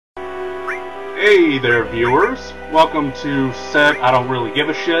Hey there, viewers. Welcome to Set I Don't Really Give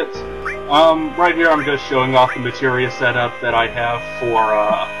a Shit. Right here I'm just showing off the materia setup that I have for,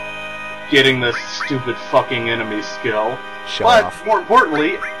 getting this stupid fucking enemy skill. But, more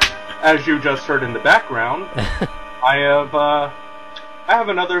importantly, as you just heard in the background, I have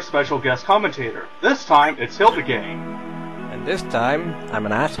another special guest commentator. This time, it's Hildegard. And this time, I'm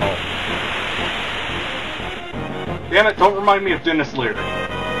an asshole. Damn it, don't remind me of Dennis Leary.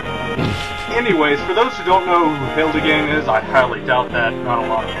 Anyways, for those who don't know who Hildegard is, I highly doubt that not a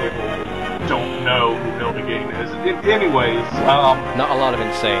lot of people don't know who Hildegard is. Anyways, not a lot of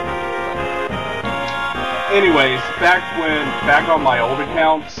insane. Anyways, back on my old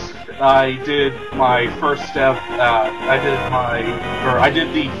accounts, I did my first step, I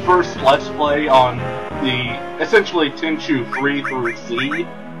did the first Let's Play on the, essentially Tenchu 3 through C,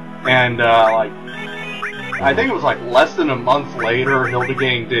 and, I think it was like less than a month later,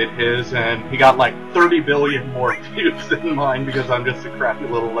 Hildegard did his, and he got like 30 billion more views than mine because I'm just a crappy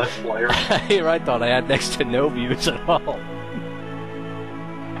little Let's Player. I thought I had next to no views at all.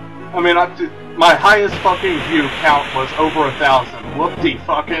 I mean, my highest fucking view count was over 1,000.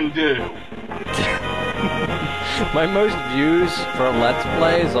 Whoop-de-fucking-do. My most views for a Let's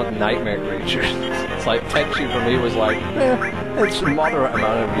Play is on Nightmare Creatures. It's like, Tenchu for me was like, it's a moderate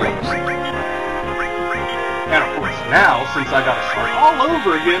amount of views. And of course now, since I gotta start all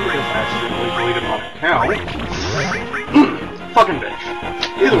over again because I accidentally deleted my account, fucking bitch.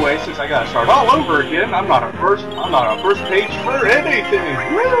 Either way, since I gotta start all over again, I'm not on first page for anything.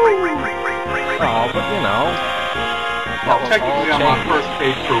 Woo! Oh, but you know. Well, technically I'm on first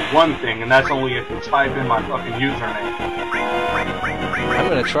page for one thing, and that's only if you type in my fucking username. I'm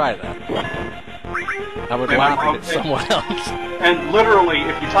gonna try that. I would laugh if it's someone else. And literally,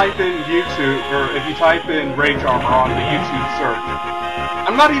 if you type in YouTube, or if you type in Rage Armor on the YouTube search,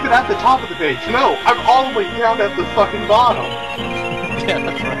 I'm not even at the top of the page. No, I'm all the way down at the fucking bottom. Yeah,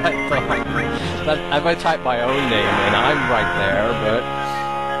 that's what I thought. If I type my own name in, I'm right there, but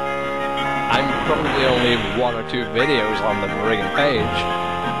I'm probably only 1 or 2 videos on the friggin' page.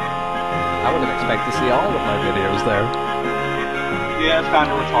 I wouldn't expect to see all of my videos there. Yeah, it's kind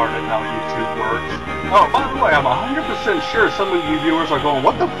of retarded how YouTube works. Oh, by the way, I'm 100% sure some of you viewers are going,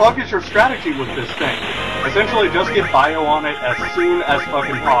 what the fuck is your strategy with this thing? Essentially, just get bio on it as soon as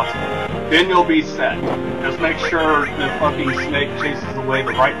fucking possible. Then you'll be set. Just make sure the fucking snake chases away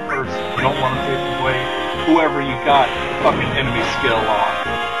the right person. You don't want to chase away whoever you got fucking enemy skill on.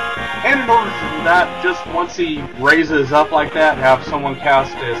 And in order to do that, just once he raises up like that, have someone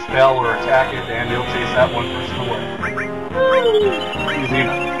cast a spell or attack it, and he'll chase that one person away. Easy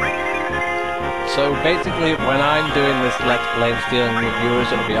enough. So basically, when I'm doing this Let's Play stealing your viewers,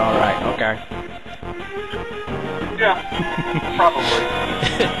 it'll be alright, okay. Yeah, probably.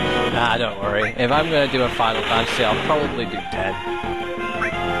 Nah, don't worry. If I'm gonna do a Final Fantasy, I'll probably do 10.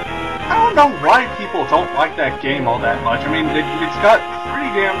 I don't know why people don't like that game all that much. I mean, it's got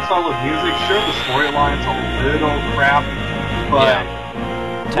pretty damn solid music. Sure, the storyline's a little crap, but yeah.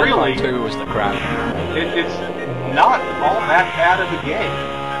 really, 10.2 was the crap. It's not all that bad of a game.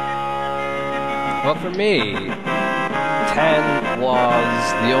 Well, for me, 10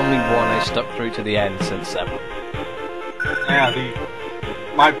 was the only one I stuck through to the end since 7. Yeah,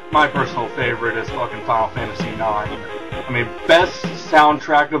 my personal favorite is fucking Final Fantasy 9. I mean, best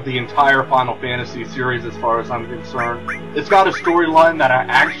soundtrack of the entire Final Fantasy series as far as I'm concerned. It's got a storyline that I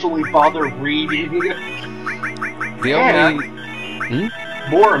actually bother reading.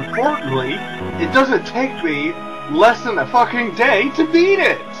 More importantly, it doesn't take me less than a fucking day to beat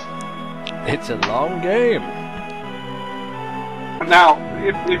it! It's a long game. Now,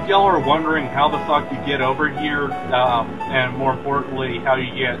 if y'all are wondering how the fuck you get over here, and more importantly, how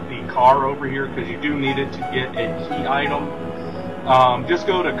you get the car over here, because you do need it to get a key item, just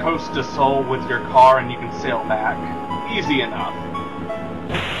go to Coast to Seoul with your car and you can sail back. Easy enough.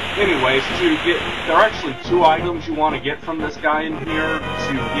 Anyways, there are actually 2 items you want to get from this guy in here.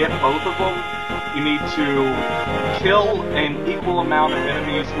 To get both of them, you need to kill an equal amount of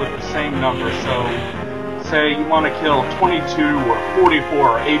enemies with the same number. So, say you want to kill 22 or 44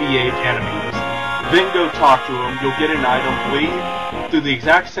 or 88 enemies, then go talk to them, you'll get an item, leave, do the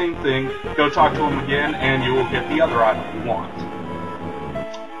exact same thing, go talk to them again, and you will get the other item you want.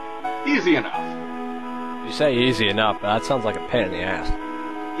 Easy enough. You say easy enough, but that sounds like a pain in the ass.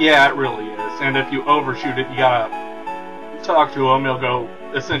 Yeah, it really is. And if you overshoot it, you gotta talk to him. He'll go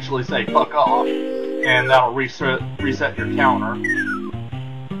essentially say "fuck off," and that'll reset your counter.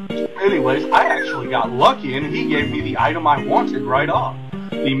 Anyways, I actually got lucky, and he gave me the item I wanted right off.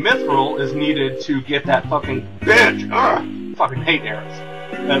 The mithril is needed to get that fucking bitch. Ugh, fucking hate arrows.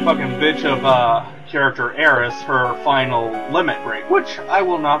 that fucking bitch of character Eris her final limit break, which I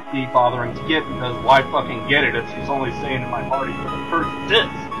will not be bothering to get because why fucking get it if she's only staying in my party for the first disc?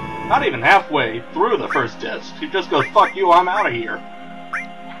 Not even halfway through the first disc. She just goes, "Fuck you, I'm out of here."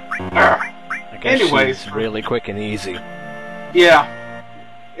 I guess Anyways, she's really quick and easy. Yeah.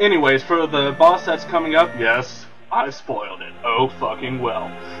 Anyways, for the boss that's coming up, yes, I spoiled it. Oh, fucking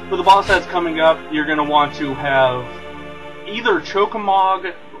well. For the boss that's coming up, you're going to want to have either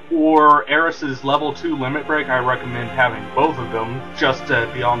Chokamog or Eris's level 2 limit break. I recommend having both of them, just to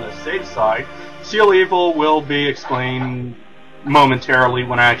be on the safe side. Seal Evil will be explained momentarily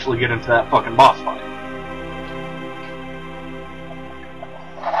when I actually get into that fucking boss fight.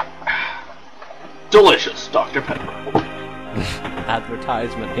 Delicious, Dr. Pepper.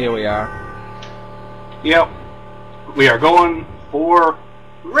 Advertisement, here we are. Yep. We are going for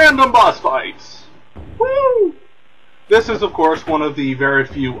random boss fights. Woo! This is, of course, one of the very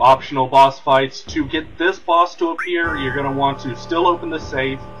few optional boss fights. To get this boss to appear, you're going to want to still open the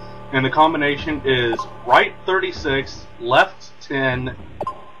safe, and the combination is right 36, left 10.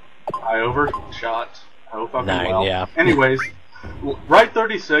 I overshot. Oh, fucking 9, well. yeah. Anyways, right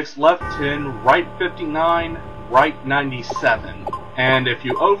 36, left 10, right 59, right 97. And if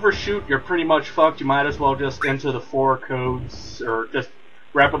you overshoot, you're pretty much fucked. You might as well just enter the 4 codes, or just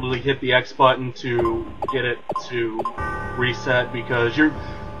rapidly hit the X button to get it to reset, because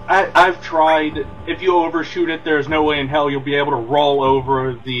I've tried, if you overshoot it, there's no way in hell you'll be able to roll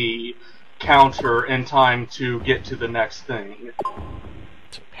over the counter in time to get to the next thing.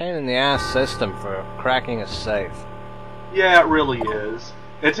 It's a pain in the ass system for cracking a safe. Yeah, it really is.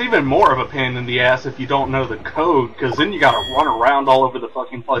 It's even more of a pain in the ass if you don't know the code, because then you gotta run around all over the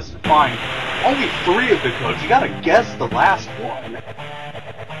fucking place to find only 3 of the codes. You gotta guess the last one.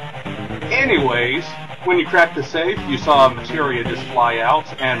 Anyways, when you crack the safe, you saw materia just fly out,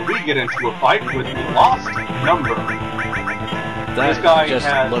 and we get into a fight with the lost number. That this guy just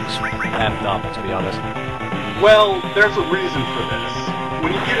has... looks effed up, to be honest. Well, there's a reason for this.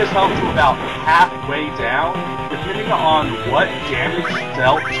 When you get his health to about halfway down, depending on what damage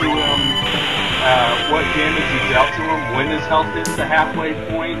dealt to him, when his health hits the halfway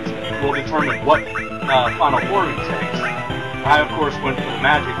point, will determine what final form he takes. I, of course, went for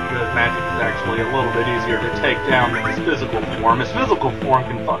magic because magic is actually a little bit easier to take down than his physical form. His physical form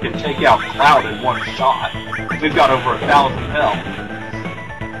can fucking take out Cloud in one shot. We've got over 1,000 health.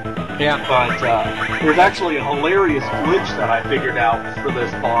 Yeah. But there's actually a hilarious glitch that I figured out for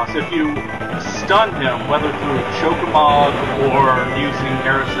this boss. If you stun him, whether through Chokamog or using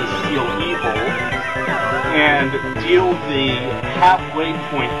Eris's Seal Evil, and deal the halfway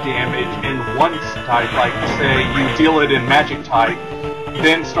point damage in one type, like say you deal it in magic type,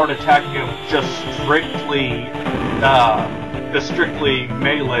 then start attacking him just strictly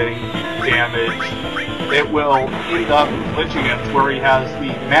melee damage, it will end up glitching him to where he has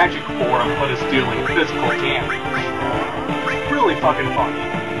the magic form but is dealing physical damage. It's really fucking funny.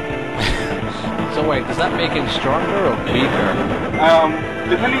 So wait, does that make him stronger or weaker?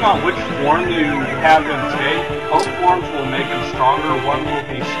 Depending on which form you have him take, both forms will make him stronger. One will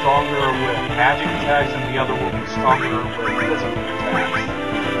be stronger with magic attacks, and the other will be stronger with physical attacks.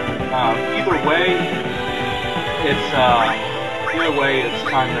 Either way, it's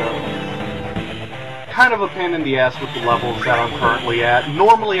kind of a pain in the ass with the levels that I'm currently at.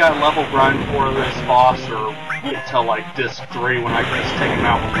 Normally, I level grind for this boss, or wait till like disc 3 when I can just take him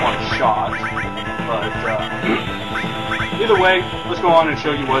out with one shot. But either way, let's go on and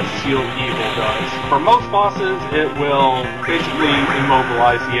show you what Seal Evil does. For most bosses, it will basically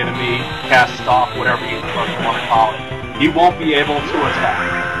immobilize the enemy, cast stop, whatever you fucking want to call it. He won't be able to attack.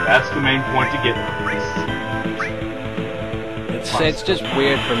 That's the main point to get this. It's just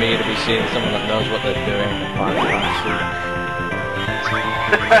weird for me to be seeing someone that knows what they're doing and finally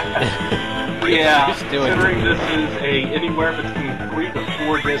yeah, considering this is anywhere between 3 to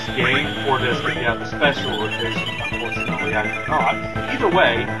 4 disc game, 4 disc if you have the special edition, unfortunately I do not. Either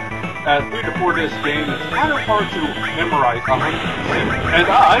way, 3 to 4 disc game, it's kind of hard to memorize 100%, and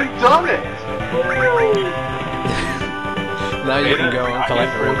I've done it! Woo! Now you can go and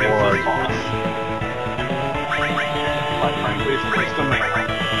collect the reward. Quite frankly, it's just a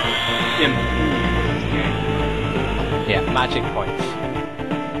man. Yeah, magic points.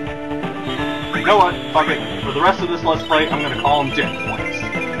 You know what? Fuck it. For the rest of this Let's Play, I'm gonna call them dick points.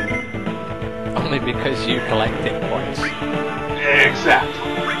 Only because you collect dick points. Exactly.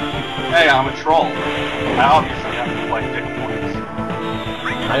 Hey, I'm a troll. I obviously have to collect dick points.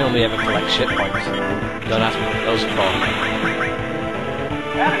 I only ever collect shit points. Don't ask me what those are for.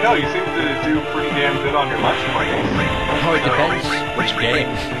 I don't know, you seem to do pretty damn good on your Let's Plays. Oh, it depends which game.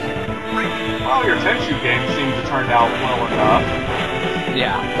 Well, your Tenchu game seems to turn out well enough.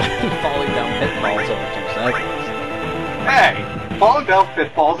 Yeah, falling down pitfalls over 2 seconds. Hey, falling down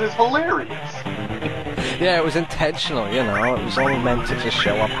pitfalls is hilarious. Yeah, it was intentional, you know, it was all meant to just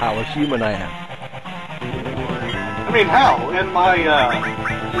show up how human I am. I mean, hell, in my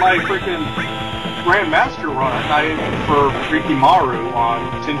freaking Grandmaster run, for Rikimaru on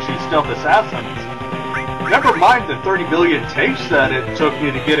Tenchu Stealth Assassins, never mind the 30 billion tapes that it took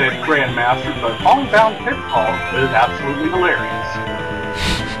me to get it Grandmaster, but falling down pitfalls is absolutely hilarious.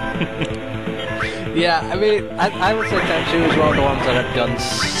 Yeah, I mean, I would say Tenchu is one of the ones that I've done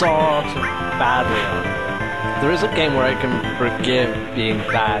sort of badly on. There is a game where I can forgive being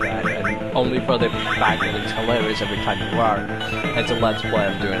bad at it, and only for the fact that it's hilarious every time you are. It's a Let's Play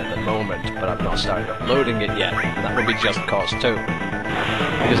I'm doing at the moment, but I've not started uploading it yet, and that will be Just Cause 2.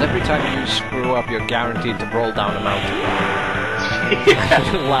 Because every time you screw up, you're guaranteed to roll down a mountain. Yeah.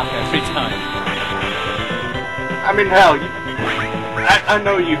 Laugh every time. I mean, hell, I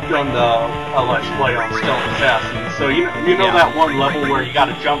know you've done a Let's Play on Stealth Assassins, so you know that one level where you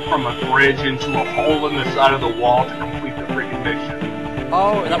gotta jump from a bridge into a hole in the side of the wall to complete the freaking mission.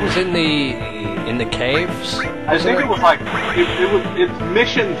 Oh, that was in the caves? I think it was like, it's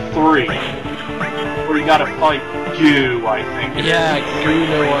mission 3, where you gotta fight Goo, I think. Yeah, Goo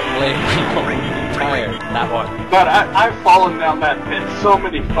knew what lane I'm tired, that one. But I've fallen down that pit so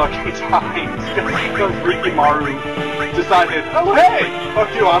many fucking times, because Rikimaru decided, oh hey,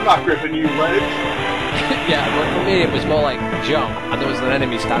 fuck you, I'm not gripping you, ledge. Yeah, well for me it was more like jump, and there was an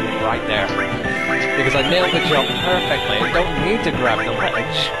enemy standing right there. Because I nailed the jump perfectly, I don't need to grab the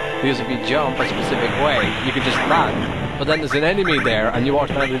ledge. Because if you jump a specific way, you can just run. But then there's an enemy there, and you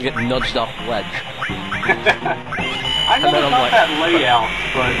automatically get nudged off the ledge. I never got that layout,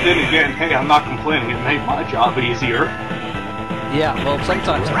 but then again, hey, I'm not complaining, it made my job easier. Yeah, well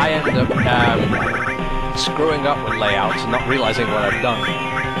sometimes I end up screwing up with layouts and not realizing what I've done.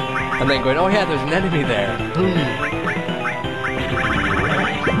 And then going, oh yeah, there's an enemy there.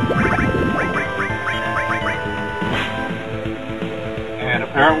 And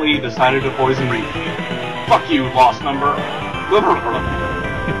apparently he decided to poison me. Fuck you, lost number.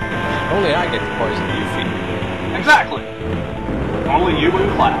 Only I get to poison Yuffie. Exactly. Only you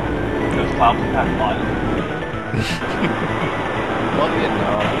and Cloud. Because Cloud's a pedophile. Well, you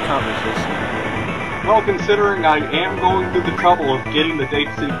know, I can't resist. Well, considering I am going through the trouble of getting the date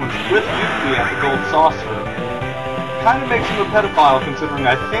sequence with Yuffie at the Gold Saucer, kind of makes him a pedophile considering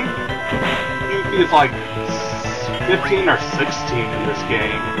I think Yuffie is like 15 or 16 in this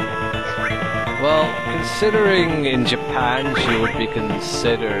game. Well, considering in Japan she would be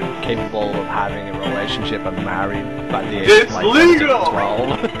considered capable of having a relationship and married by the age of like legal!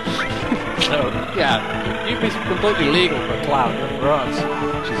 12. So, yeah, Yuffie's completely legal for Cloud, but for us,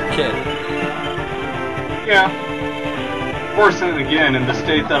 she's a kid. Yeah. Of course, then again, in the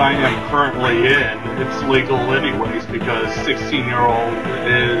state that I am currently in, it's legal anyways, because 16-year-old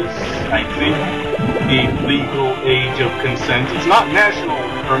is, I think, the legal age of consent. It's not national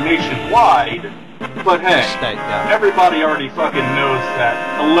or nationwide, but hey, everybody already fucking knows that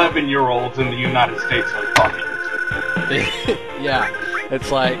 11-year-olds in the United States are fucking. Yeah,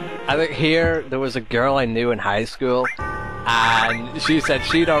 it's like, I think here, there was a girl I knew in high school, and she said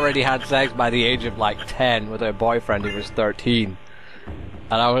she'd already had sex by the age of like 10 with her boyfriend who was 13.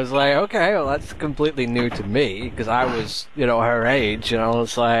 And I was like, okay, well that's completely new to me, because I was, you know, her age, and I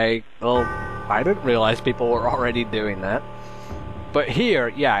was like, well, I didn't realize people were already doing that. But here,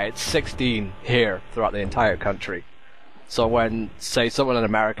 yeah, it's 16 here throughout the entire country. So when, say, someone in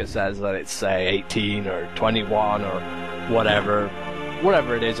America says that it's, say, 18 or 21 or whatever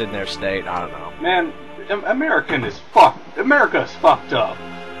it is in their state, I don't know. Man, America is fucked up.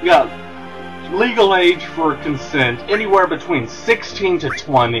 You got legal age for consent anywhere between 16 to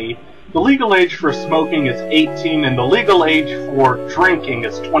 20. The legal age for smoking is 18, and the legal age for drinking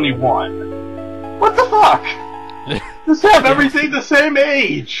is 21. What the fuck? Just have everything the same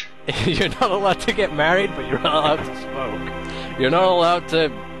age! You're not allowed to get married, but you're not allowed to smoke. You're not allowed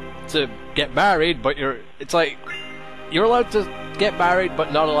to get married, but it's like, you're allowed to get married,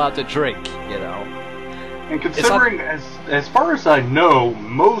 but not allowed to drink, you know? And considering, as far as I know,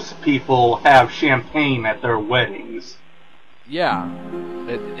 most people have champagne at their weddings. Yeah,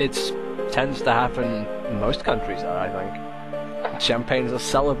 it tends to happen in most countries, I think. Champagne's a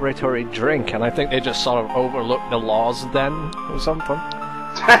celebratory drink, and I think they just sort of overlooked the laws then, or something.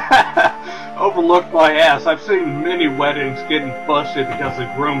 Overlooked my ass. I've seen many weddings getting busted because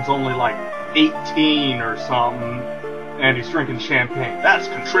the groom's only like 18 or something. and he's drinking champagne. That's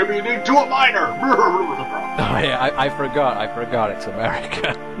contributing to a minor! Oh yeah, I forgot it's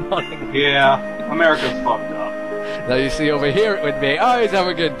America. Yeah, America's fucked up. Now you see over here it would be, oh, he's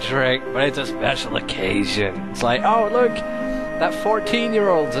having a good drink, but it's a special occasion. It's like, oh look, that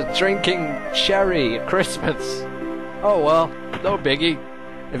 14-year-old's drinking sherry at Christmas. Oh well, no biggie.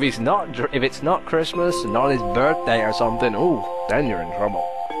 If it's not Christmas and not his birthday or something, ooh, then you're in trouble.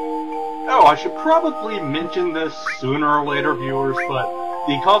 Oh, I should probably mention this sooner or later, viewers, but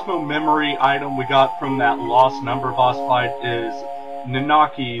the Cosmo memory item we got from that Lost Number boss fight is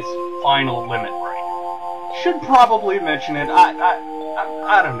Nanaki's final limit break. Should probably mention it.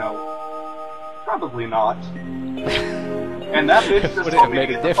 I don't know. Probably not. And that bitch just told me to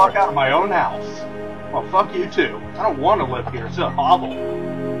get the fuck out of my own house. Well, fuck you too. I don't want to live here. It's a hovel.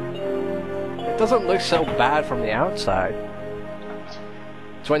 It doesn't look so bad from the outside.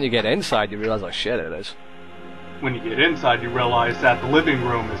 It's when you get inside you realize how shit it is. When you get inside you realize that the living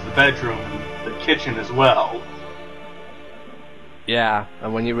room is the bedroom and the kitchen as well. Yeah,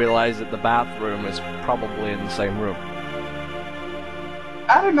 and when you realize that the bathroom is probably in the same room.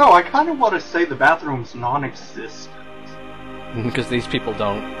 I don't know, I kind of want to say the bathroom's non-existent. Because these people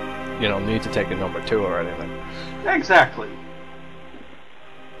don't, need to take a number 2 or anything. Exactly.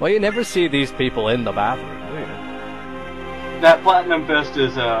 Well, you never see these people in the bathroom, do you? That Platinum Fist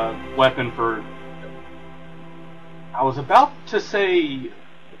is a weapon for... I was about to say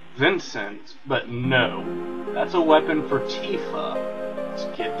Vincent, but no. That's a weapon for Tifa. Let's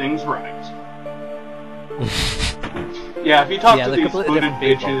get things right. Yeah, if you talk to these booted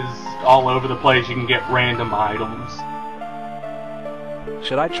bitches all over the place, you can get random items.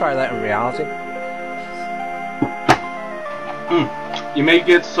 Should I try that in reality? You may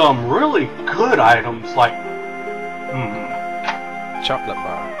get some really good items like... chocolate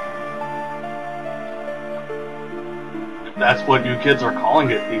bar. That's what you kids are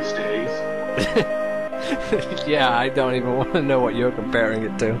calling it these days. Yeah, I don't even want to know what you're comparing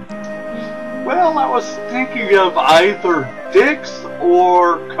it to. Well, I was thinking of either dicks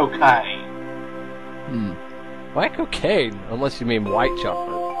or cocaine. Why cocaine? Unless you mean white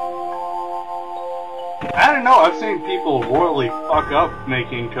chocolate. I don't know, I've seen people royally fuck up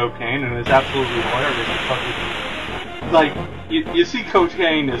making cocaine, and it's absolutely hilarious. Like, you see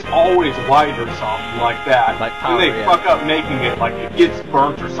cocaine is always white or something like that, like powder, and they fuck up making it like it gets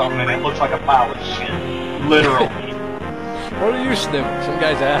burnt or something and it looks like a pile of shit. Literally. What are you sniffing? Some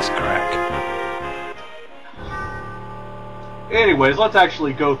guy's ass crack. Anyways, let's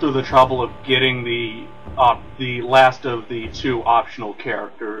actually go through the trouble of getting the last of the 2 optional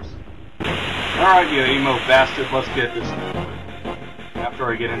characters. Alright, you emo bastard, let's get this after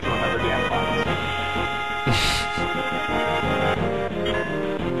I get into another damn fight.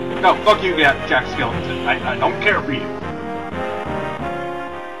 No, fuck you, Jack Skellington. I don't care for you.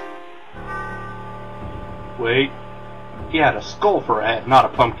 Wait. He had a skull for a head, not a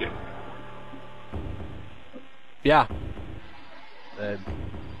pumpkin. Yeah.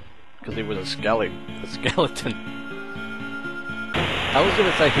 Because he was a skeleton. I was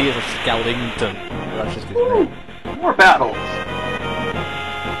gonna say he is a skeleton. That's just his name. More battles!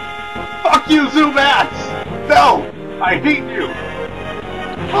 Fuck you, Zubats! No! I hate you!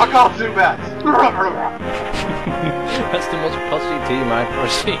 Fuck off, Zubats! That's the most pussy team I've ever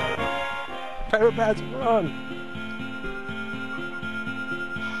seen. Parabats, run!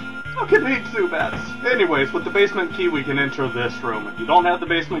 Fucking hate Zubats! Anyways, with the basement key we can enter this room. If you don't have the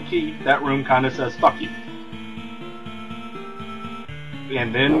basement key, that room kinda says fuck you.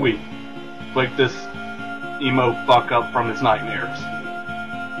 And then we wake this emo fuck up from his nightmares.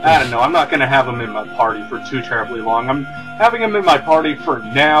 I don't know, I'm not gonna have him in my party for too terribly long. I'm having him in my party for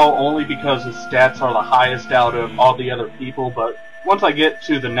now only because his stats are the highest out of all the other people, but once I get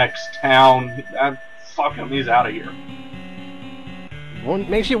to the next town, fuck him, he's out of here.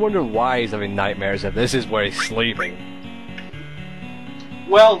 Makes you wonder why he's having nightmares if this is where he's sleeping.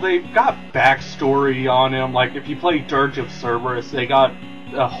 Well, they've got backstory on him. Like, if you play Dirge of Cerberus, they got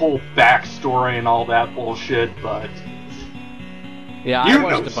a whole backstory and all that bullshit, but... Yeah, you I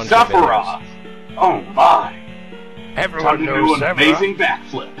watched know a bunch Sephiroth! of videos. Oh my! Everyone knows do an Sephiroth. amazing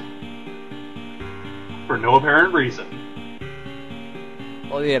backflip. For no apparent reason.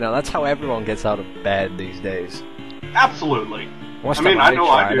 Well, that's how everyone gets out of bed these days. Absolutely. I know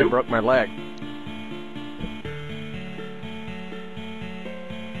I do. I broke my leg.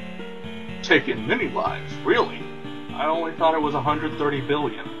 Taking many lives, really? I only thought it was 130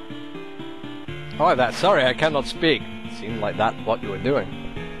 billion. Oh, that. Sorry, I cannot speak. Seemed like that's what you were doing.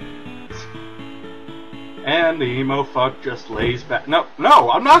 And the emo fuck just lays back. No,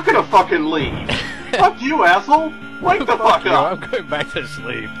 I'm not gonna fucking leave. Fuck you, asshole. Wake the fuck you, up! I'm going back to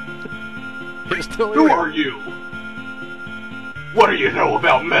sleep. You're still Who here. are you? What do you know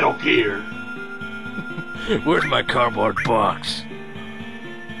about Metal Gear? Where's my cardboard box?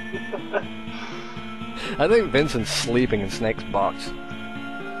 I think Vincent's sleeping in Snake's box.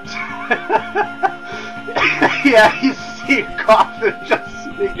 Yeah, you see a coffin just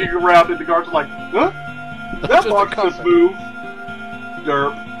sneaking around, and the guards are like, huh? That box just moved.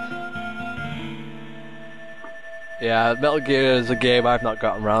 Derp. Yeah, Metal Gear is a game I've not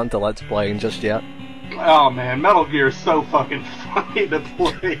gotten around to Let's Playing just yet. Oh man, Metal Gear is so fucking funny to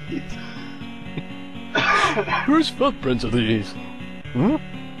play. Whose footprints are these? Hmm?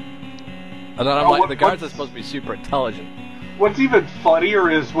 And then I'm like, the guards are supposed to be super intelligent. What's even funnier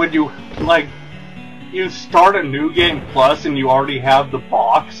is when you, like, you start a new game plus and you already have the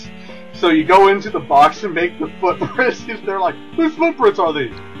box. So you go into the box and make the footprints, and they're like, whose footprints are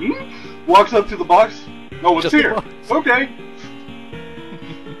these? Hmm? Walks up to the box. No, it's Just here. the box. Okay.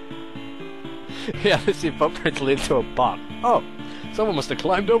 Yeah, I see footprints lead to a box. Oh, someone must have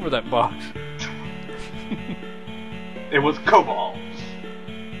climbed over that box. It was Cobalt.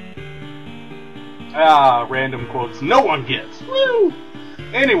 Ah, random quotes no one gets. Woo!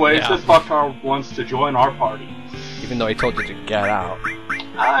 Anyways, Yeah. this fucker wants to join our party. Even though he told you to get out.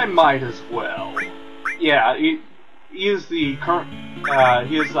 I might as well. Yeah, he is the current.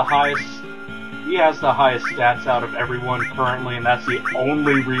 He is the highest. He has the highest stats out of everyone currently, and that's the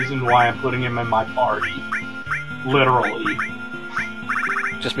only reason why I'm putting him in my party. Literally.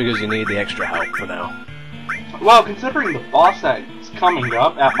 Just because you need the extra help for now. Well, considering the boss that's coming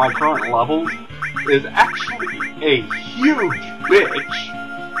up at my current level is actually a huge bitch.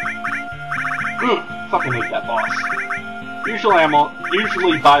 Fucking hate that boss.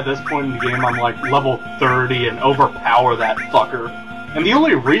 Usually by this point in the game I'm like level 30 and overpower that fucker. And the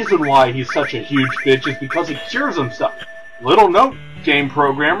only reason why he's such a huge bitch is because he cures himself. Little note, game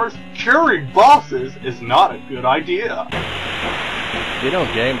programmers, curing bosses is not a good idea. You know,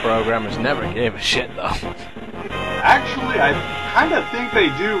 game programmers never gave a shit though. Actually, I kind of think they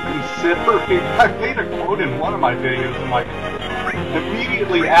do, considering I made a quote in one of my videos, and like,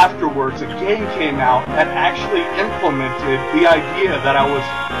 immediately afterwards, a game came out that actually implemented the idea that I was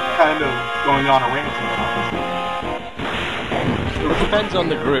kind of going on a rant about. It depends on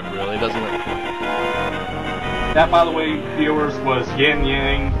the group, really, doesn't it? That, by the way, viewers, was Yin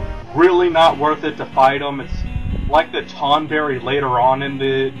Yang. Really not worth it to fight him. It's like the Tonberry later on in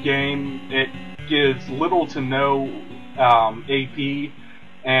the game. It gives little to no AP,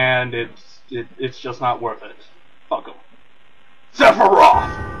 and it's just not worth it. Fuck him. Sephiroth!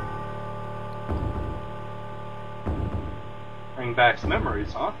 Bring back some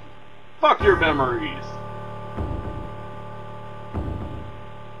memories, huh? Fuck your memories!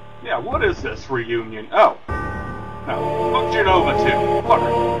 Yeah, what is this reunion? Oh. No. Fuck Genova too. Fuck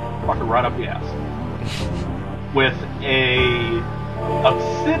her. Fuck her right up the ass. With a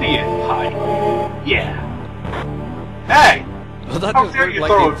obsidian pipe. Yeah. Hey! Well, that How just dare looked you like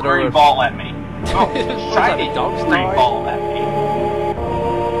throw he'd a green ball at me? Oh, shiny green ball at me.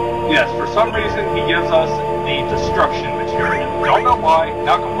 Yes, for some reason he gives us the destruction materia. Don't know why,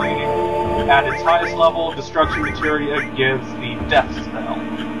 not complaining. At its highest level, destruction materia gives the death spell.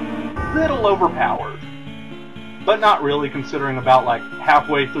 Little overpowered. But not really, considering about like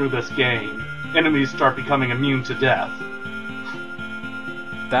halfway through this game, enemies start becoming immune to death.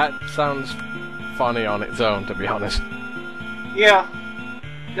 That sounds funny on its own, to be honest. Yeah.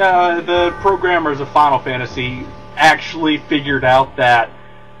 The programmers of Final Fantasy actually figured out that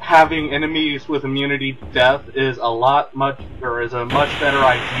having enemies with immunity to death is a much better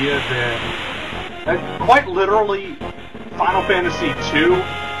idea than... quite literally, Final Fantasy II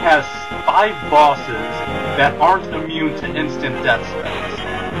has 5 bosses that aren't immune to instant death spells.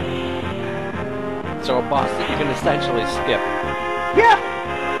 So a boss that you can essentially skip. Yeah,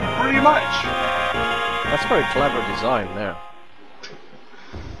 pretty much. That's very clever design there.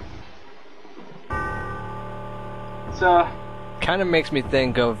 It's Kind of makes me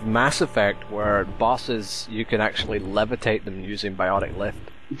think of Mass Effect, where bosses, you can actually levitate them using biotic lift.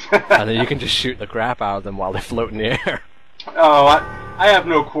 And then you can just shoot the crap out of them while they float in the air. Oh, I have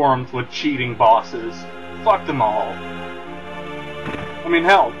no qualms with cheating bosses. Fuck them all. I mean,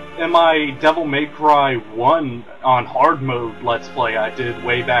 hell, in my Devil May Cry 1 on hard mode Let's Play I did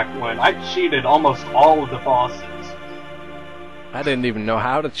way back when, I cheated almost all of the bosses. I didn't even know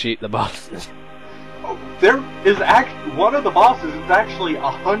how to cheat the bosses. There is one of the bosses is actually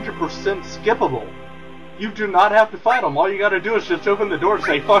 100% skippable. You do not have to fight them. All you gotta do is just open the door and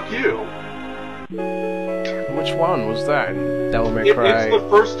say, fuck you. Which one was that? Devil May Cry? It's the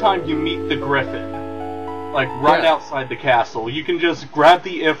first time you meet the Griffin. Like, right outside the castle. You can just grab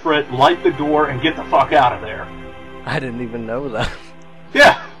the Ifrit, light the door, and get the fuck out of there. I didn't even know that.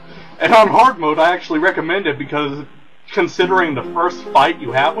 Yeah! And on hard mode, I actually recommend it because considering the first fight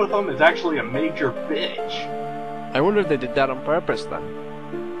you have with them is actually a major bitch. I wonder if they did that on purpose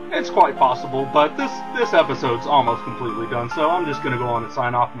then. It's quite possible, but this episode's almost completely done, so I'm just gonna go on and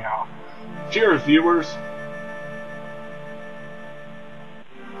sign off now. Cheers, viewers!